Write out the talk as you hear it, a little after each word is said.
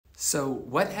So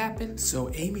what happened?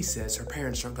 So Amy says her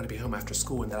parents aren't gonna be home after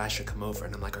school and that I should come over.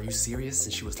 And I'm like, are you serious?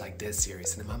 And she was like, dead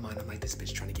serious. And in my mind, I'm like, this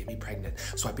bitch trying to get me pregnant.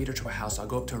 So I beat her to her house. So I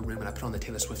go up to her room and I put on the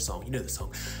Taylor Swift song. You know the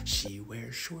song. She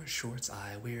wears short shorts,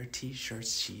 I wear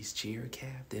t-shirts. She's cheer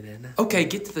captain and okay,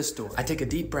 get to the store. I take a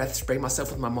deep breath, spray myself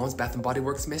with my mom's Bath and Body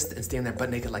Works mist, and stand there butt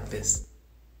naked like this.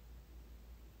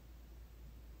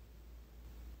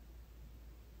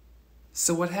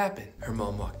 So what happened? Her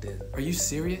mom walked in. Are you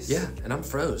serious? Yeah, and I'm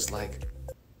froze, like...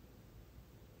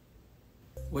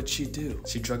 What'd she do?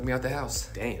 She drugged me out the house.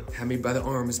 Damn. Had me by the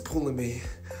arm, is pulling me.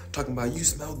 Talking about, you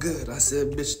smell good. I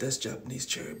said, bitch, that's Japanese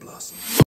cherry blossom.